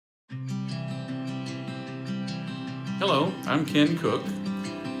Hello, I'm Ken Cook.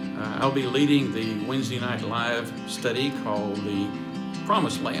 I'll be leading the Wednesday night live study called the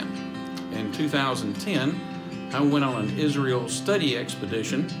Promised Land. In 2010, I went on an Israel study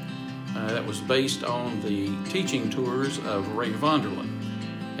expedition that was based on the teaching tours of Ray Vonderland.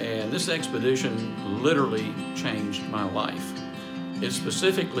 And this expedition literally changed my life. It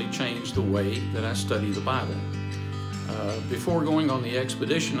specifically changed the way that I study the Bible. Before going on the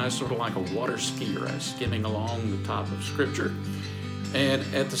expedition, I was sort of like a water skier. I was skimming along the top of Scripture. And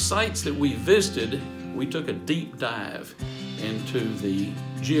at the sites that we visited, we took a deep dive into the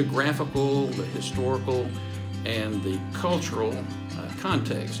geographical, the historical, and the cultural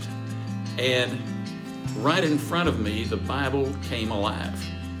context. And right in front of me, the Bible came alive.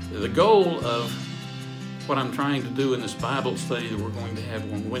 The goal of what I'm trying to do in this Bible study that we're going to have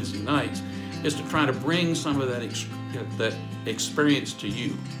on Wednesday nights is to try to bring some of that experience to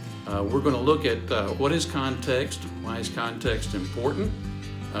you. We're going to look at what is context, why is context important.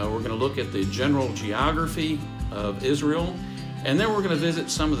 We're going to look at the general geography of Israel, and then we're going to visit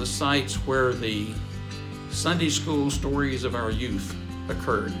some of the sites where the Sunday school stories of our youth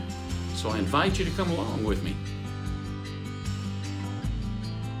occurred. So I invite you to come along with me.